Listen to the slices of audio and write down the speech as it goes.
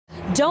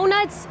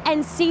Donuts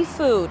and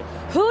seafood.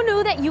 Who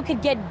knew that you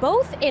could get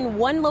both in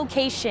one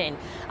location?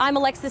 I'm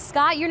Alexis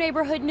Scott, your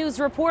neighborhood news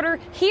reporter,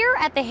 here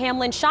at the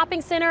Hamlin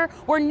Shopping Center,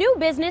 where new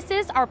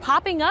businesses are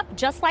popping up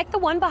just like the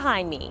one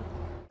behind me.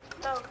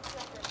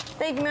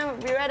 Thank you, ma'am.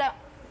 Be right out.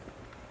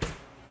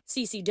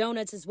 CC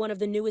Donuts is one of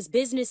the newest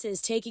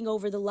businesses taking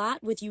over the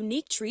lot with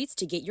unique treats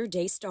to get your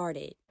day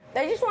started.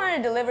 They just wanted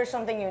to deliver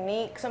something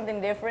unique,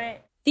 something different.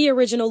 The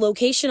original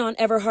location on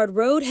Everhard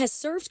Road has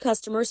served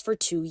customers for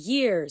 2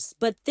 years,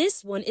 but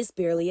this one is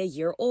barely a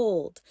year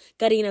old.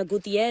 Karina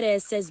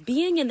Gutierrez says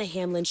being in the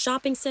Hamlin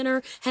Shopping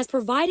Center has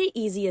provided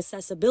easy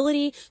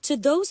accessibility to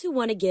those who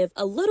want to give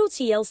a little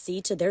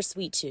TLC to their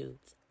sweet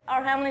tooth.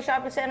 Our Hamlin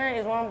Shopping Center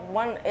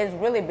is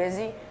really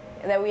busy.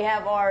 That we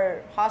have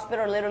our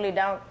hospital literally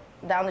down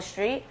the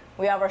street.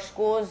 We have our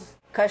schools,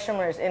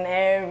 customers in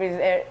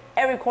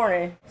every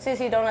corner.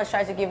 CC Donuts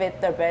tries to give it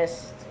their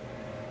best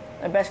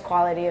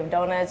quality of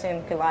donuts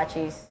and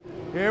kolaches.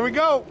 Here we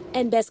go.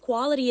 And best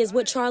quality is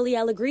what Charlie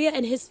Alegria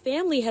and his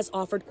family has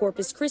offered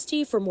Corpus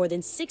Christi for more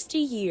than 60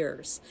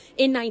 years.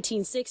 In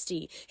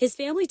 1960, his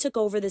family took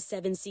over the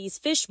Seven Seas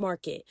Fish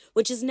Market,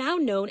 which is now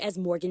known as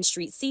Morgan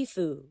Street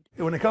Seafood.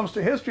 When it comes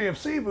to history of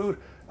seafood,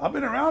 I've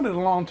been around it a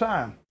long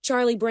time.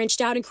 Charlie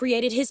branched out and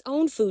created his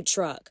own food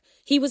truck.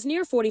 He was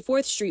near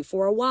 44th Street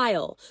for a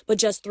while, but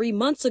just 3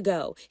 months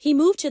ago, he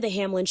moved to the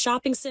Hamlin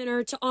Shopping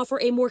Center to offer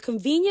a more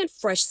convenient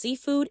fresh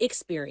seafood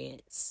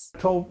experience. I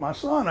told my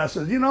son, I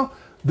said, you know,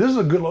 this is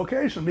a good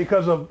location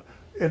because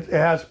it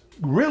has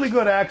really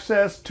good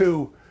access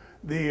to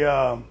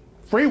the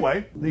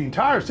freeway. The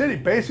entire city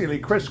basically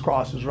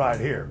crisscrosses right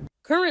here.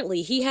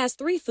 Currently, he has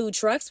 3 food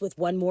trucks with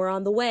 1 more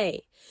on the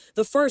way.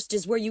 The first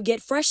is where you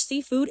get fresh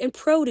seafood and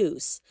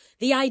produce.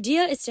 The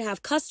idea is to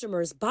have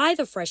customers buy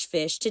the fresh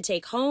fish to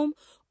take home,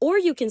 or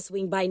you can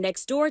swing by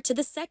next door to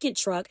the second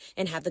truck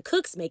and have the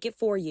cooks make it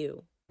for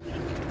you.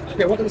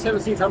 Okay, welcome to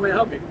Seven Seas. How may I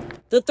help you?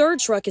 The third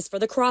truck is for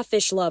the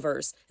crawfish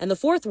lovers, and the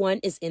fourth one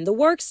is in the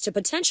works to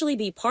potentially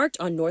be parked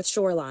on North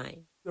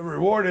Shoreline. The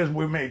reward is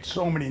we've made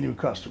so many new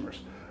customers,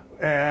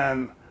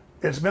 and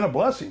it's been a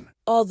blessing.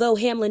 Although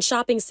Hamlin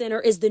Shopping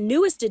Center is the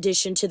newest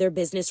addition to their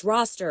business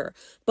roster,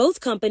 both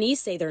companies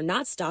say they're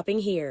not stopping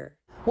here.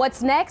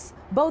 What's next?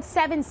 Both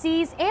Seven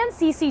Seas and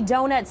CC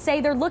Donuts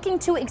say they're looking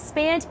to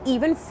expand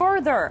even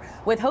further,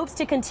 with hopes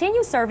to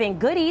continue serving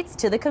good eats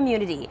to the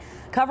community.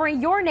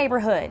 Covering your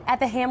neighborhood at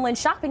the Hamlin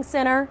Shopping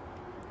Center,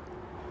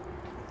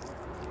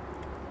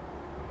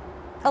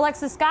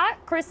 Alexis Scott,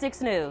 Chris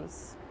 6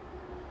 News.